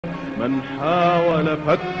من حاول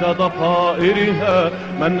فك ضفائرها،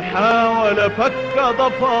 من حاول فك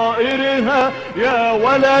ضفائرها. يا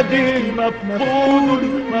ولدي مفقود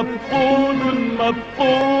مفقود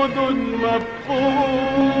مفقود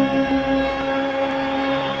مفقود.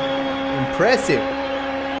 Impressive.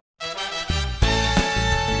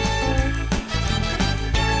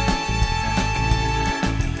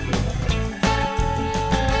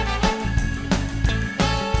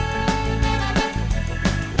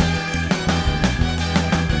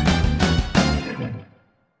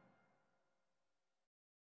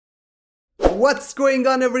 What's going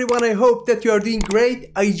on, everyone? I hope that you are doing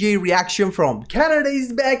great. IJayReaction from Canada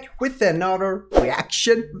is back with another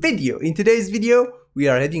reaction video. In today's video, we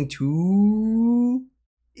are heading to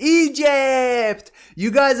Egypt.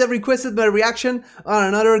 You guys have requested my reaction on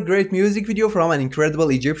another great music video from an incredible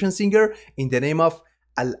Egyptian singer in the name of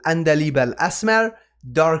Al-Andalib Al-Asmar,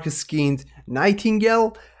 dark-skinned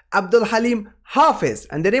nightingale, Abdel Halim Hafez.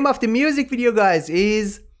 And the name of the music video, guys,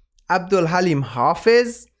 is Abdel Halim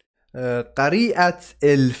Hafez, Qariat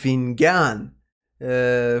El Fingan.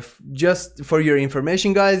 Just for your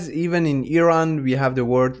information, guys, even in Iran we have the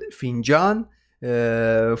word finjan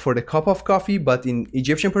for the cup of coffee, but in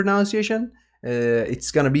Egyptian pronunciation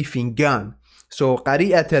it's gonna be fingan. So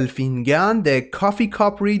Qariat El Fingan, the coffee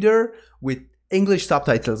cup reader with English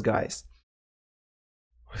subtitles, guys.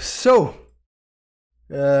 So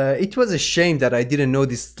it was a shame that I didn't know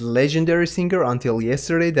this legendary singer until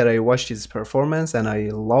yesterday that I watched his performance, and I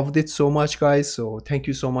loved it so much, guys. So thank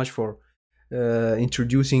you so much for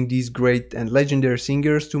introducing these great and legendary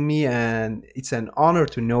singers to me, and it's an honor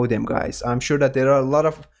to know them, guys. I'm sure that there are a lot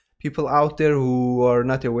of people out there who are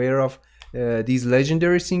not aware of these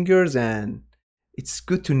legendary singers, and it's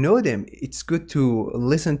good to know them. It's good to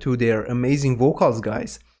listen to their amazing vocals,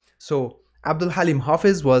 guys. So Abdel Halim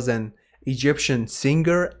Hafez was an Egyptian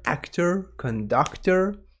singer, actor, conductor.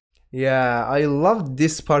 Yeah, I loved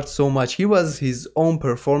this part so much. He was his own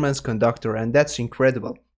performance conductor, and that's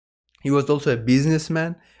incredible. He was also a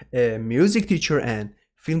businessman, a music teacher, and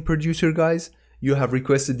film producer, guys. You have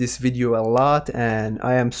requested this video a lot, and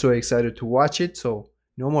I am so excited to watch it. So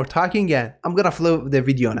no more talking, and I'm gonna flow the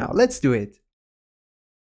video now. Let's do it.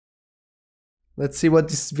 Let's see what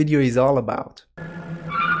this video is all about.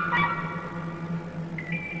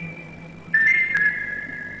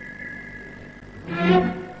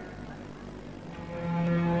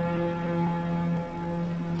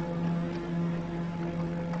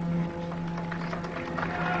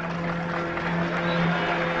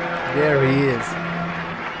 There he is.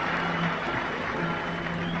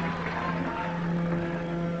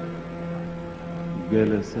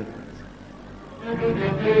 جلست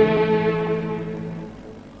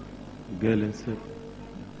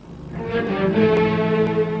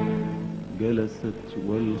جلست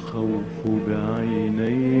والخوف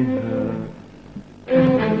بعينيها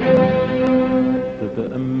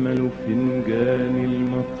تتأمل فنجان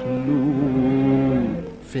المطلوب.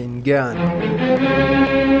 فنجان.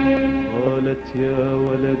 قالت يا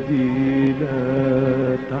ولدي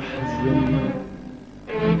لا تحزن،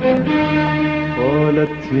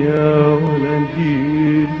 قالت يا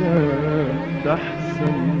ولدي لا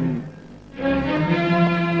تحزن،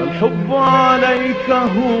 فالحب عليك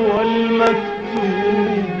هو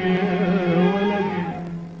المكتوب يا ولدي.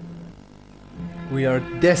 We are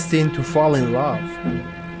destined to fall in love.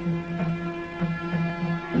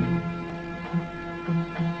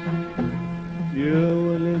 يا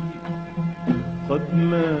ولدي قد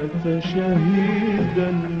مات شهيدا،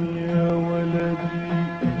 يا ولدي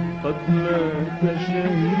قد مات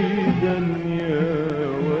شهيدا، يا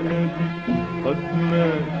ولدي قد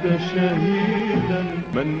مات شهيدا،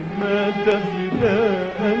 من مات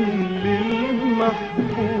فداء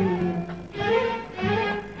للمحبوب.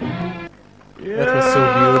 That was so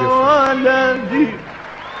beautiful. ولدي.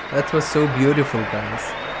 That was so beautiful, guys.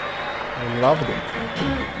 I loved it.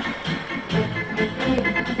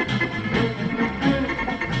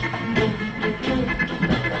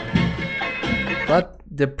 But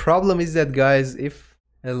the problem is that, guys, if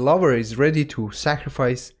a lover is ready to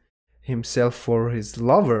sacrifice himself for his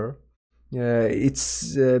lover,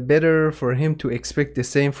 it's better for him to expect the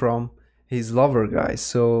same from his lover, guys.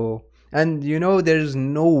 So, and you know, there's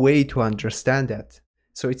no way to understand that.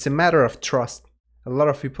 So it's a matter of trust. A lot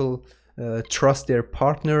of people trust their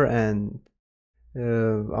partner, and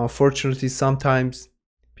unfortunately sometimes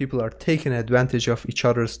people are taking advantage of each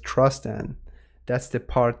other's trust, and that's the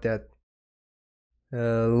part that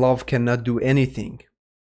love cannot do anything.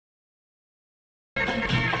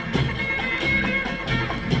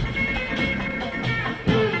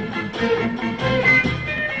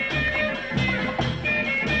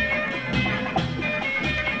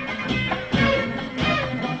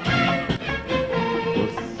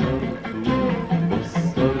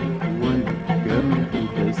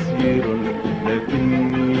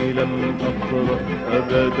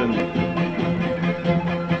 أبدا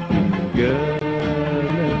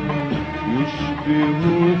فنجانا يشبه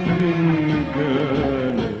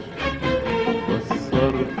فنجانا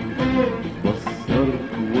بصرت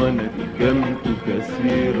وندمت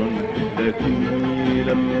كثيرا لكني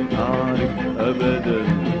لم أعرف أبدا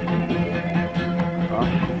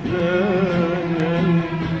أحزانا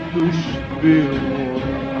تشبه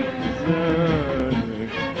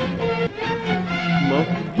أحزانك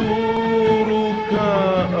مقدورك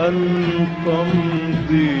أن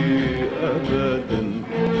تمضي أبدا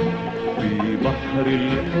في بحر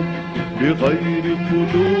الحب بغير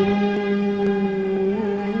قلوب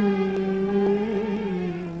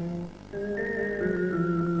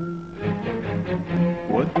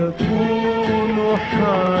وتكون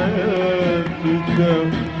حياتك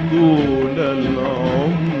طول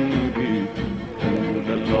العمر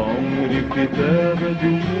كتابة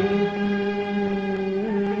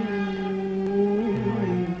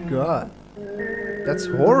God, that's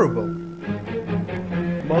horrible.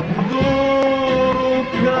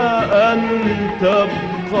 مقدورك أن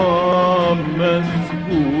تبقى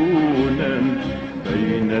مسكونا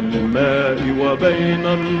بين الماء وبين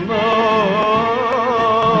النار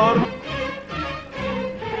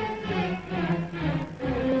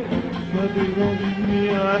فبرغم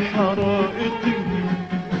حرائقه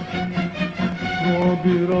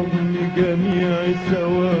وبرغم جميع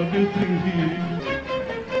سوابقه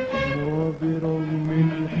وبرغم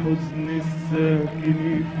الحزن الساكن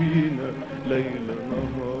فينا ليل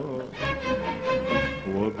نهار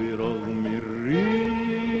وبرغم الريح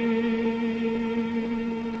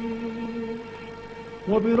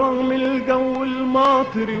وبرغم الجو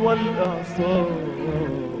الماطر والإعصار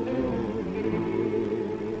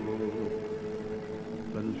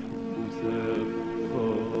فالحب سيبقى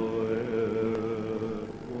يا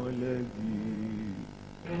ولدي.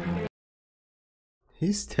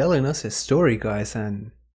 He's telling us a story, guys, and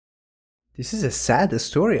this is a sad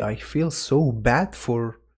story. I feel so bad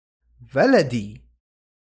for Valadi.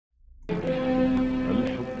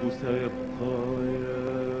 الحب سيبقى يا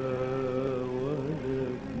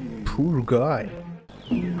ولدي. Poor guy.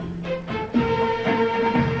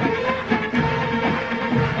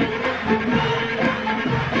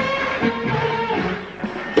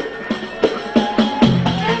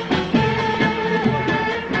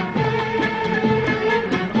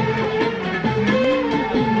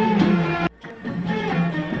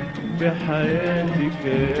 بحياتك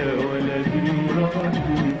يا ولدي امرأة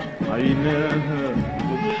عيناها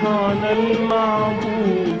سبحان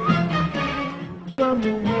المعبود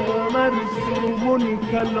دمها مرسوم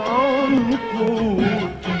كالعنقود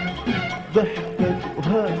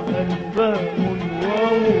ضحكتها أنفام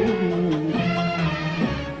وورود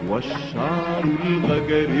والشعر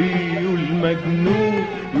الغجري المجنون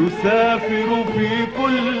يسافر في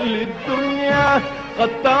كل الدنيا قد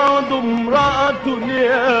تعد امرأة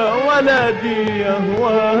يا ولدي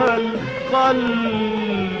يهواها القلب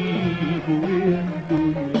يا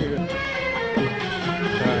الدنيا.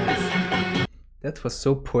 That was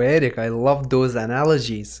so poetic. I love those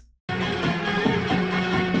analogies.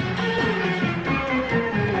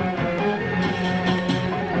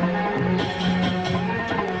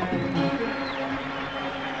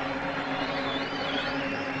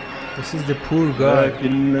 This is the poor guy.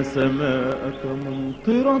 لكن سماءك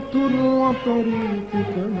ممطرة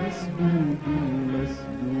وطريقك مسدود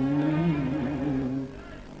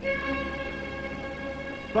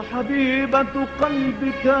فحبيبة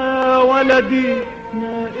قلبك يا ولدي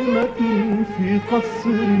نائمة في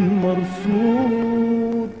قصر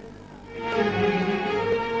مرصود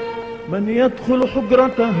من يدخل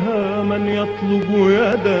حجرتها من يطلب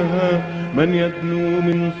يدها من يدنو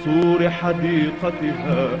من سور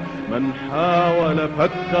حديقتها من حاول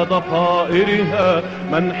فك ضفائرها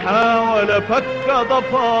من حاول فك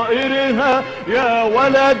ضفائرها يا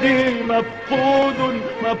ولدي مفقود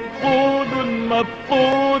مفقود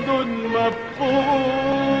مفقود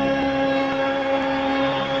مفقود.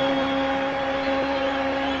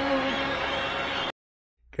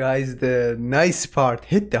 Guys, the nice part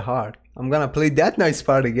hit the heart. I'm gonna play that nice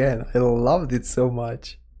part again. I loved it so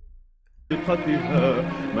much.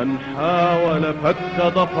 من حاول فك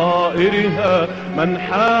ضفائرها من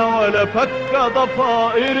حاول فك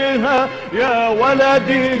ضفائرها يا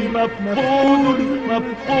ولدي مفقود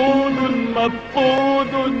مفقود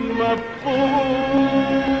مفقود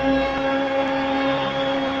مفقود.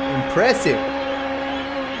 Impressive.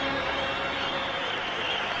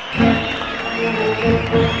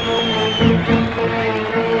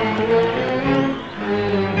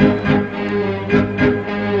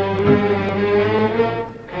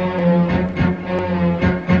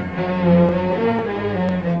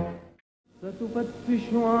 تفتش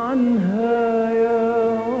عنها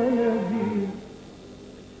يا ولدي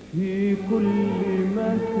في كل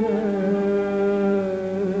مكان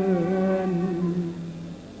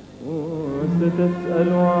وستسأل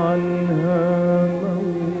عنها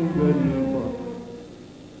موج البحر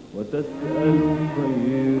وتسأل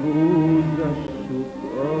فيروز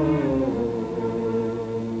الشقار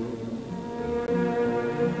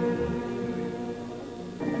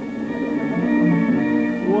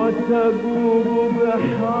وتجور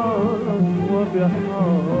بحارا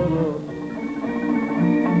وبحارا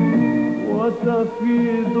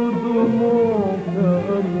وتفيض دموعك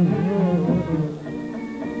أنهارا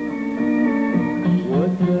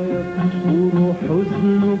وسيكبر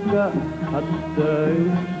حزنك حتى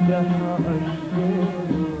يفتح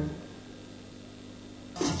أشجارا.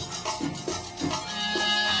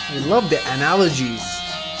 I love the analogies.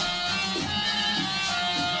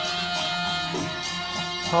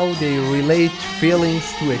 How they relate feelings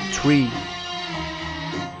to a tree.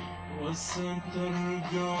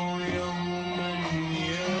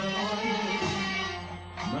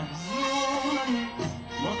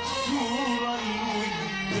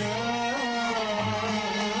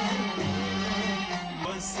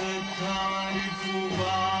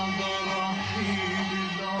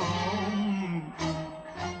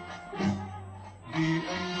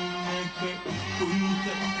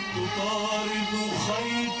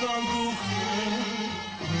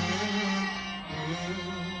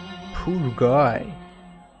 Poor guy.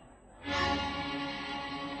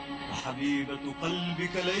 حبيبة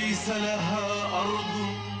قلبك ليس لها أرض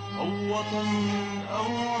أو وطن أو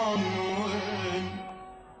عنوان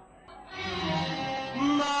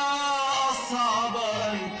ما أصعب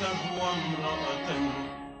أن تهوى امرأة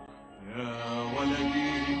يا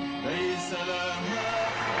ولدي ليس لها.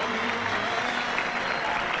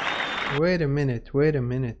 Wait a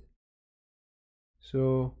minute. So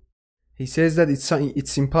he says that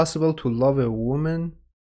it's impossible to love a woman,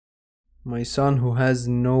 my son, who has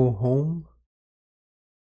no home.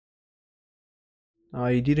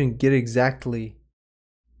 I didn't get exactly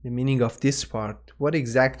the meaning of this part. What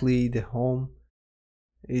exactly the home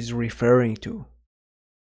is referring to?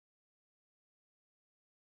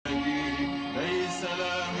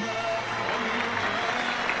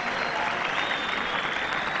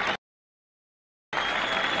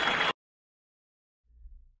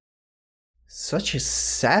 Such a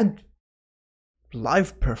sad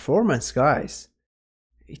live performance, guys.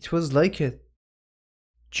 It was like a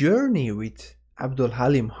journey with Abdel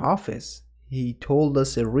Halim Hafez. He told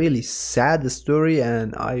us a really sad story,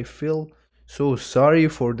 and I feel so sorry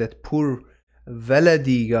for that poor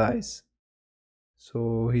Veladi, guys.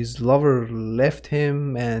 So his lover left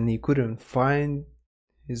him and he couldn't find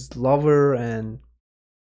his lover, and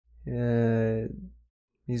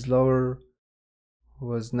his lover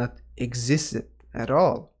was not existed at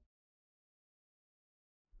all.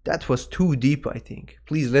 That was too deep, I think.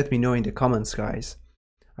 Please let me know in the comments, guys.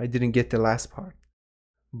 I didn't get the last part,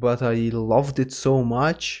 but I loved it so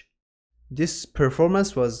much. This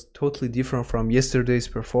performance was totally different from yesterday's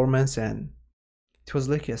performance, and it was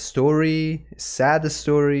like a story, a sad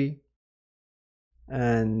story.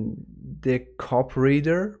 And the cop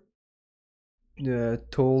reader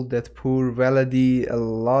told that poor Veladi a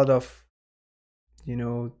lot of,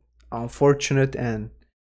 unfortunate, and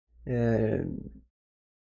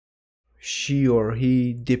she or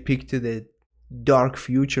he depicted a dark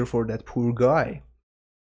future for that poor guy.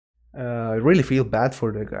 I really feel bad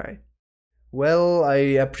for the guy. Well, I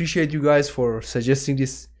appreciate you guys for suggesting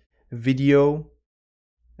this video.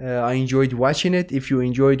 I enjoyed watching it. If you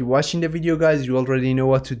enjoyed watching the video, guys, you already know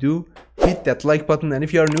what to do. Hit that like button, and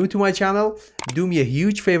if you are new to my channel, do me a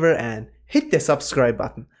huge favor and hit the subscribe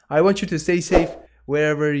button. I want you to stay safe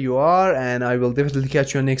wherever you are, and I will definitely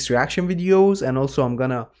catch you on next reaction videos. And also I'm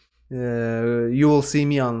gonna you will see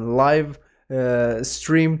me on live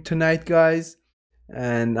stream tonight, guys,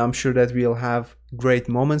 and I'm sure that we'll have great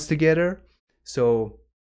moments together. So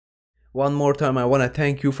one more time, I want to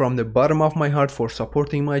thank you from the bottom of my heart for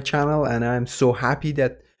supporting my channel, and I'm so happy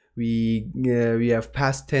that we have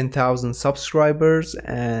passed 10,000 subscribers,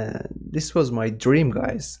 and this was my dream,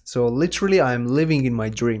 guys. So literally I'm living in my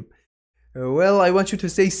dream. Well, I want you to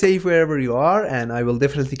stay safe wherever you are, and I will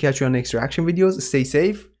definitely catch you on next reaction videos. Stay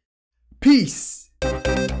safe. Peace.